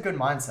it is a good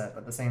mindset. But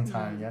at the same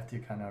time, you have to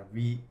kind of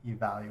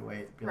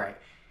reevaluate. Be like,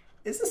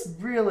 is this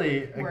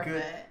really worth good?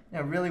 It?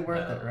 Yeah, really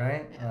worth it,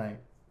 right? Yeah.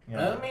 Like,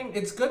 yeah. I mean,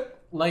 it's good.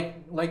 Like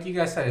you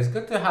guys said, it's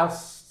good to have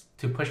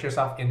to push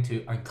yourself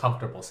into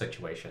uncomfortable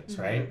situations,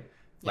 right?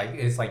 Like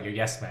it's like your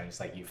yes man. It's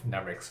like you've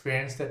never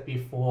experienced it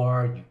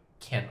before. You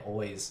can't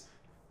always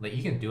like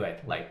you can do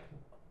it. Like,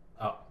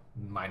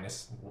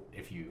 minus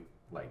if you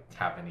like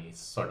have any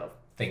sort of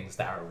things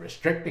that are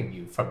restricting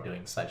you from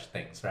doing such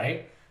things,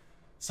 right?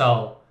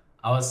 So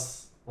I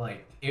was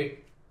like,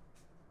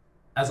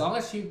 as long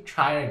as you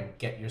try and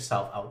get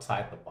yourself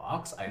outside the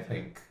box, I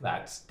think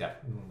that's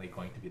definitely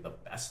going to be the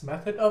best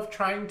method of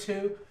trying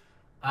to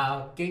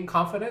gain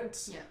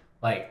confidence. Yeah.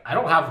 Like, I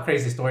don't have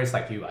crazy stories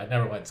like you. I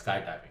never went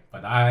skydiving,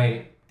 but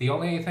the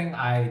only thing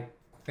I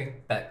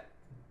think that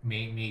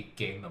made me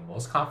gain the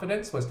most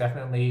confidence was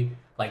definitely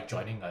like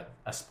joining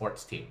a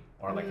sports team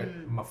or like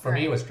for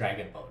me it was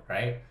Dragon Boat,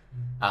 right?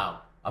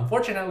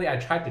 Unfortunately, I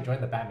tried to join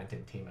the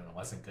badminton team and it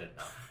wasn't good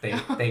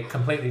enough. They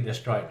completely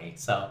destroyed me.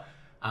 So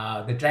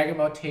the Dragon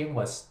Boat team it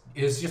was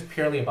just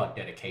purely about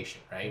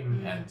dedication, right?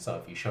 And so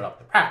if you showed up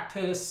to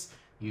practice,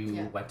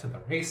 you went to the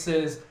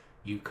races,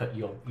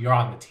 you're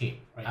on the team.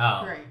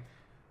 Right.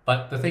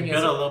 But the thing you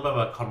is, get a little bit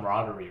of a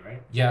camaraderie,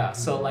 right? Yeah.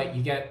 So like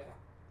you get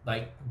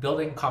like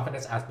building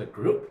confidence as the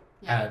group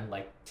and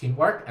like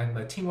teamwork, and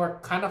the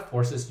teamwork kind of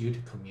forces you to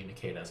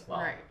communicate as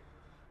well.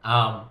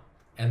 Right.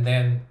 And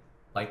then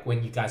like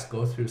when you guys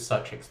go through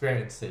such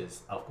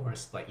experiences, of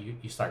course, like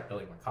you start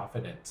building more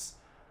confidence.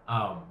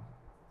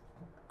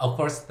 Of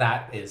course,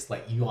 that is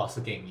like you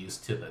also getting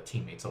used to the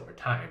teammates over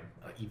time,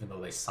 even though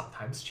they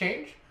sometimes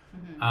change.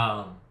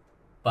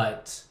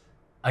 But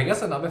I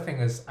guess another thing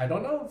is I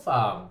don't know if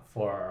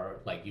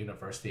for like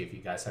university, if you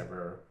guys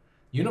ever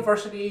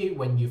university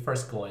when you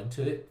first go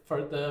into it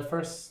for the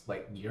first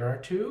like year or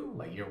two,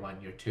 like year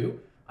 1, year 2,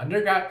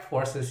 undergrad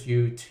forces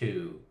you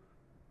to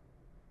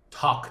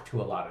talk to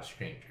a lot of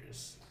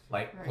strangers.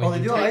 Like they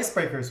do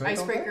icebreakers, right?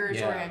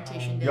 Icebreakers,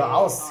 orientation day. Yo,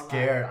 I was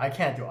scared. I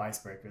can't do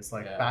icebreakers.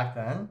 Like back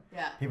then,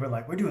 people were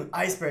like, "We're doing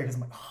icebreakers."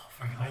 I'm like, "Oh,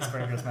 freaking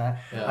icebreakers, man!"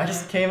 I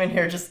just came in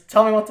here, just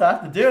tell me what to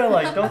have to do.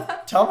 Like, don't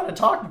tell me to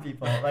talk to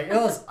people. Like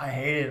I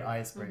hated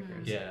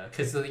icebreakers. Yeah,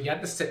 because you have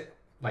to sit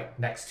like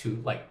next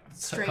to like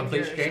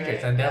complete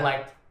strangers, right? and they're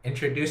like,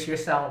 introduce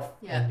yourself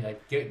and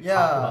like talk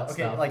about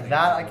okay, stuff, like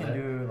that I can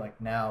do like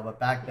now, but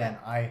back then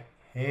I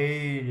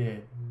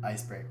hated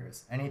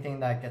icebreakers. Anything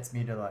that gets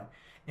me to like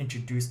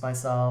introduce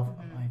myself.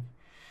 I'm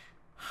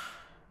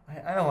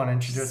like, I don't want to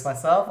introduce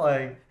myself.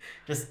 Like,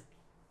 just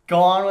go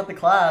on with the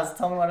class.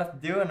 Tell me what I have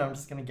to do, and I'm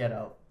just gonna get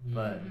out.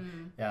 But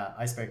yeah,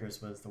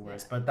 icebreakers was the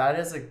worst. But that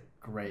is a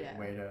great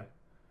way to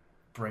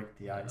break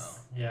the ice.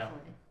 Yeah.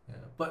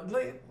 But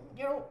like,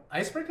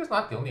 icebreaker's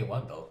not the only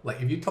one though.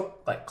 Like if you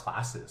took like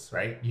classes,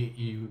 right?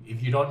 You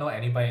if you don't know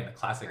anybody in the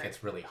class, it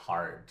gets really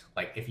hard.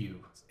 Like if you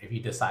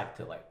decide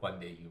to like one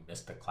day you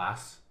missed a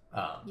class.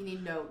 You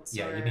need notes.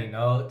 Yeah, you need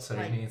notes or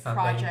like you need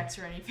something. Projects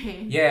or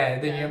anything. Yeah,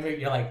 then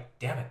you're like,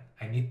 damn it,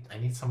 I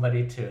need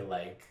somebody to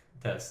like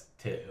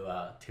to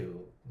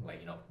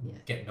like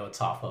get notes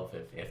off of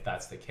if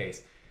that's the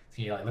case.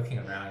 So you're like looking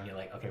around, you're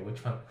like, okay,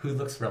 which one? Who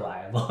looks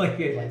reliable?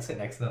 You like sit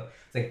next to them.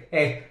 It's like,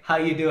 hey, how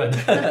you doing?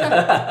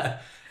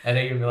 And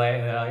then you'll be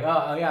like,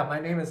 oh yeah, my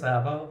name is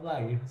blah blah blah.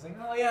 It's like,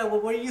 oh yeah,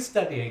 well, what are you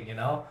studying?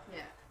 Yeah.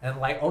 And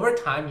like over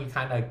time, you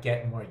kind of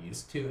get more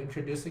used to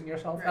introducing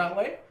yourself that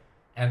way.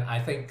 And I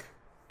think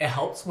it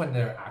helps when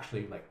they're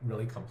actually like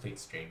really complete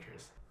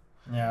strangers.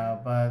 Yeah,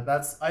 but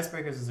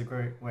icebreakers is a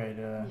great way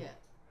to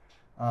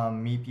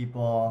meet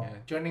people. Yeah.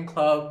 Joining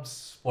clubs,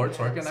 sports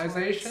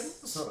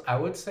organizations, so I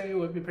would say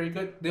would be pretty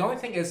good. The only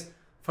thing is,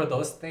 for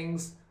those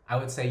things, I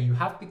would say you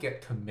have to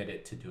get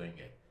committed to doing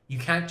it. You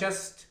can't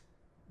just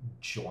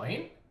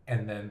join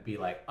and then be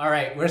like, all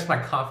right, where's my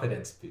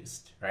confidence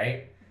boost,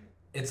 right?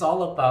 It's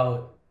all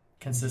about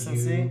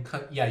consistency.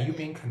 You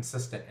being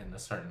consistent in a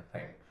certain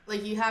thing.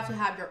 Like you have to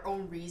have your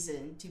own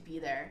reason to be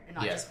there and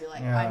not just be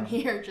like, I'm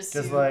here just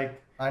to like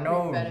I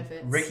know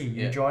benefits. Ricky,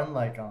 you joined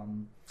like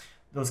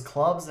those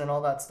clubs and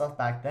all that stuff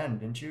back then,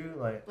 didn't you?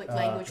 Like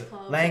language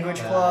clubs. Language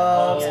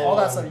clubs, all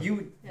that stuff.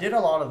 You did a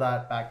lot of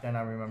that back then,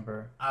 I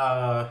remember.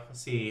 Let's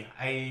see.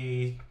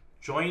 I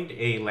joined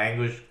a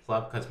language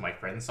club because my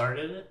friend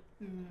started it,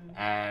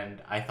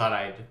 and I thought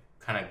I'd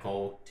kind of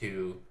go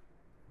to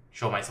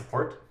show my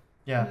support.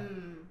 Yeah.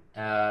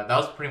 That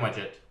was pretty much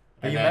it.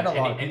 But and you then met a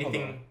lot of people,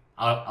 anything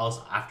else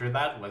after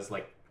that was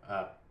like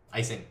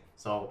icing.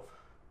 So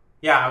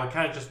yeah, I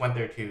kind of just went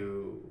there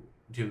to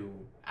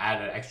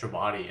add an extra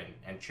body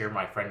and cheer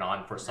my friend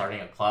on for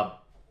starting a club.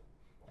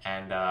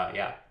 And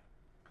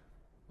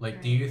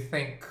do you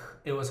think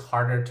it was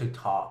harder to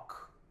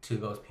talk to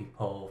those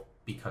people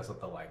because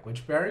of the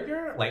language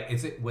barrier? Like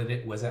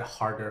was it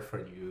harder for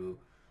you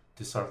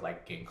to sort of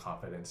like gain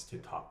confidence to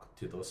talk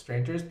to those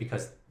strangers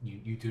because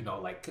you do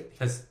know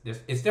because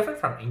it's different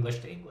from English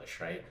to English,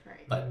 right?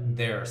 But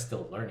they're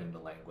still learning the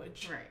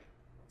language, right?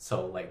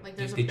 So like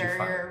there's a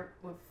barrier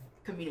with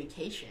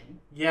communication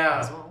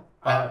as well.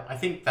 I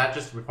think that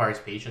just requires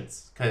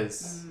patience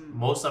because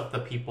most of the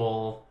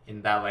people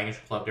in that language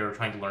club, they were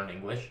trying to learn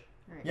English.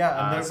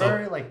 Yeah, and they're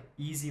very like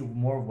easy,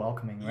 more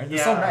welcoming, right? They're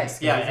so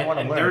nice. Yeah,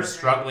 and they're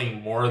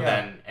struggling more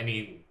than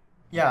any.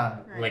 Yeah,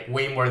 like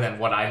way more than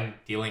what I'm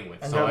dealing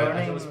with. And so they're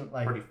learning, I was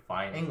pretty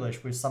fine.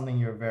 English, which is something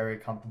you're very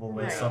comfortable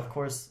with. So of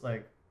course,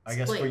 like I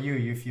guess for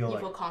you feel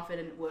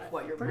confident with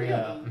what you're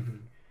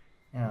reading.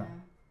 Yeah.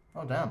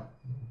 Oh damn.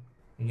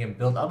 You can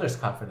build others'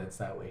 confidence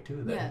that way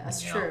too. Then,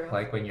 that's true.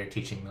 Like when you're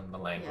teaching them the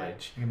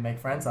language, you can make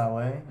friends that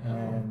way,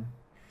 and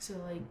so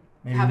like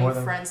maybe having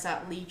friends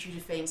that lead you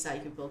to things that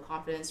you can build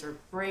confidence or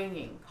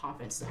bringing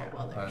confidence to help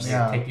others.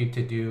 Take you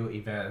to do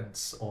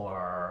events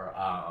or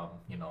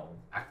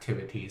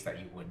activities that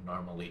you wouldn't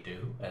normally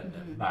do, and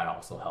then that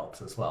also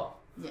helps as well.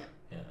 Yeah.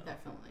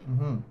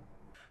 Definitely.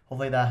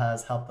 Hopefully that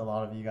has helped a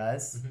lot of you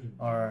guys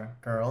or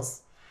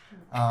girls.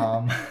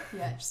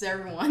 Just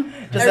everyone.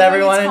 Just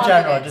everyone in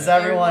general. Just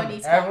everyone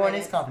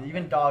needs confidence.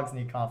 Even dogs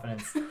need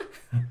confidence.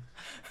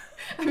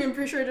 I mean, I'm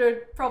pretty sure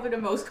they're probably the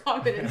most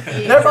confident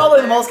beings. They're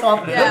probably the most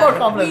confident. Yeah, they're more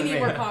confident we need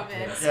than me. more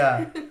confidence.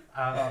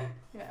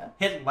 Yeah.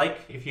 Hit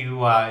like if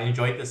you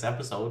enjoyed this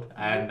episode,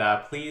 and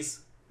please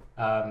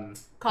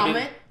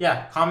comment.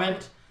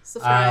 Comment.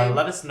 Subscribe.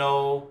 Let us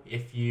know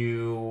if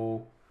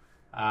you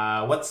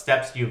what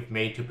steps you've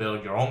made to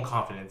build your own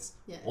confidence,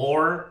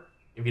 or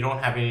if you don't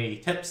have any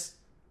tips,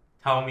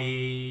 tell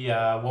me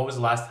what was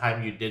the last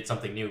time you did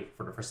something new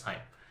for the first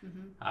time.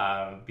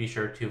 Be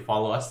sure to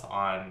follow us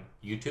on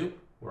YouTube.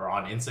 We're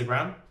on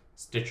Instagram,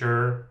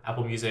 Stitcher,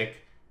 Apple Music,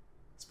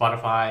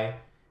 Spotify.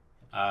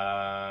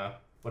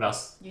 What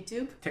else?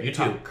 YouTube.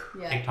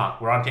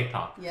 TikTok. We're on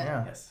TikTok.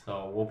 Yeah. Yes.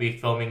 So we'll be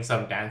filming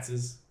some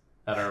dances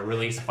that are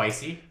really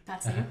spicy.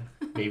 That's new.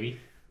 Maybe.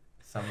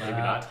 Some maybe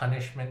not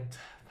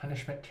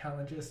punishment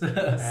challenges.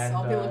 And,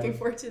 I'll be looking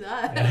forward to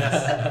that.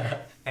 Yes.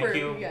 Thank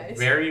you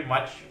very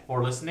much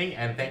for listening,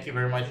 and thank you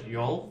very much,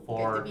 Yol,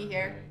 for good to be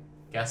here.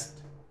 Guest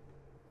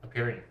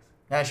appearing.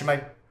 Yeah, she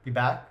might be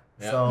back.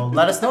 So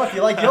let us know if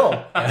you like Yol.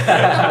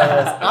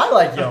 Because I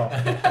like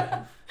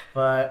Yol.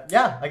 But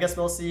yeah, I guess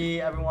we'll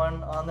see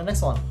everyone on the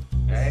next one.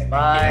 Okay.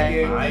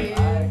 Bye.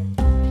 Bye.